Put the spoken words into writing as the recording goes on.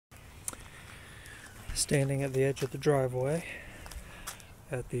Standing at the edge of the driveway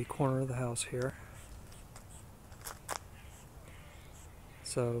at the corner of the house here.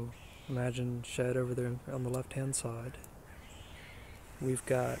 So imagine shed over there on the left hand side. We've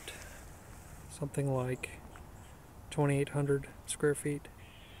got something like 2,800 square feet.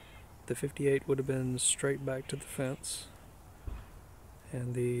 The 58 would have been straight back to the fence,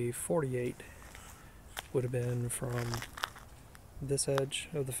 and the 48 would have been from this edge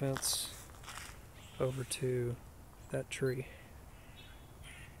of the fence over to that tree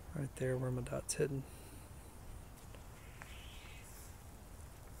right there where my dot's hidden.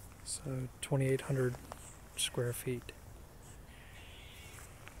 So 2,800 square feet.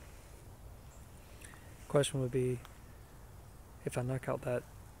 Question would be, if I knock out that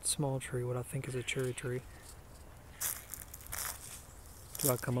small tree, what I think is a cherry tree,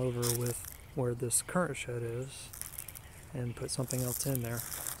 do I come over with where this current shed is and put something else in there?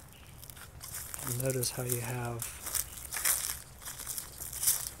 And notice how you have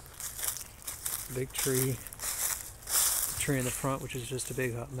a big tree, the tree in the front, which is just a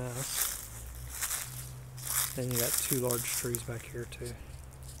big hot mess. Then you got two large trees back here too.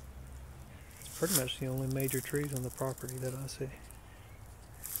 It's pretty much the only major trees on the property that I see.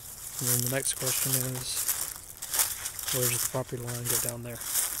 And then the next question is, where does the property line go down there?